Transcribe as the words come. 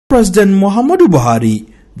President Muhammadu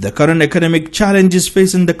Buhari, the current economic challenges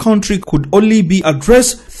facing the country could only be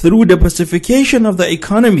addressed through the pacification of the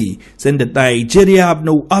economy, saying that Nigeria have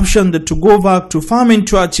no option but to go back to farming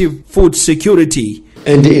to achieve food security.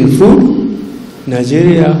 And in food,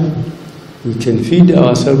 Nigeria, we can feed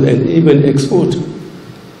ourselves and even export.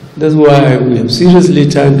 That's why we have seriously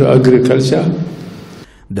turned to agriculture.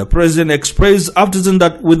 The president expressed optimism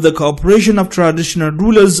that with the cooperation of traditional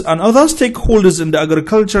rulers and other stakeholders in the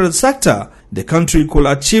agricultural sector, the country could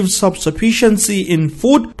achieve self-sufficiency in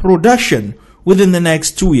food production within the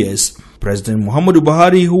next 2 years. President Muhammadu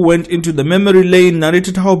Buhari, who went into the memory lane,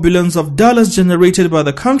 narrated how billions of dollars generated by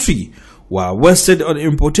the country were wasted on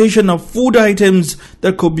importation of food items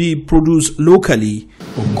that could be produced locally.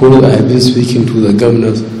 Of course, I have been speaking to the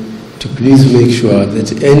governors to please make sure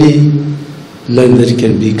that any land that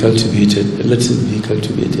can be cultivated, let it be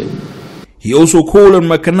cultivated. He also called on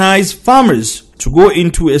mechanized farmers to go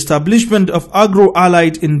into establishment of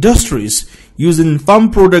agro-allied industries using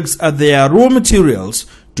farm products as their raw materials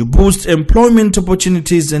to boost employment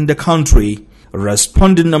opportunities in the country.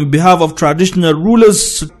 Responding on behalf of traditional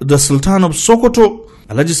rulers, the Sultan of Sokoto,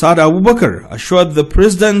 Alhaji Saad Abubakar, assured the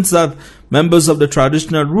president that members of the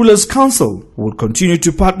Traditional Rulers Council will continue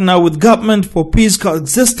to partner with government for peace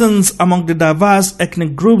coexistence among the diverse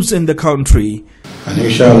ethnic groups in the country. And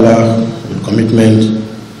inshallah, with commitment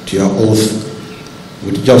to your oath,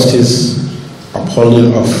 with justice,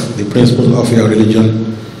 upholding of the principles of your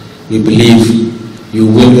religion, we believe you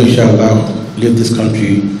will inshallah lead this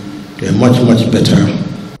country to a much, much better.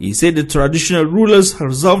 He said the traditional rulers have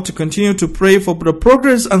resolved to continue to pray for the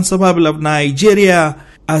progress and survival of Nigeria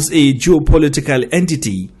as a geopolitical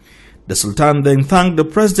entity. The Sultan then thanked the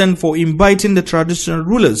president for inviting the traditional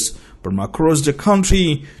rulers from across the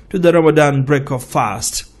country to the Ramadan break of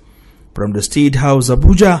fast. From the State House,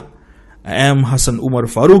 Abuja, I am Hassan Umar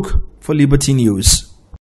Farouk for Liberty News.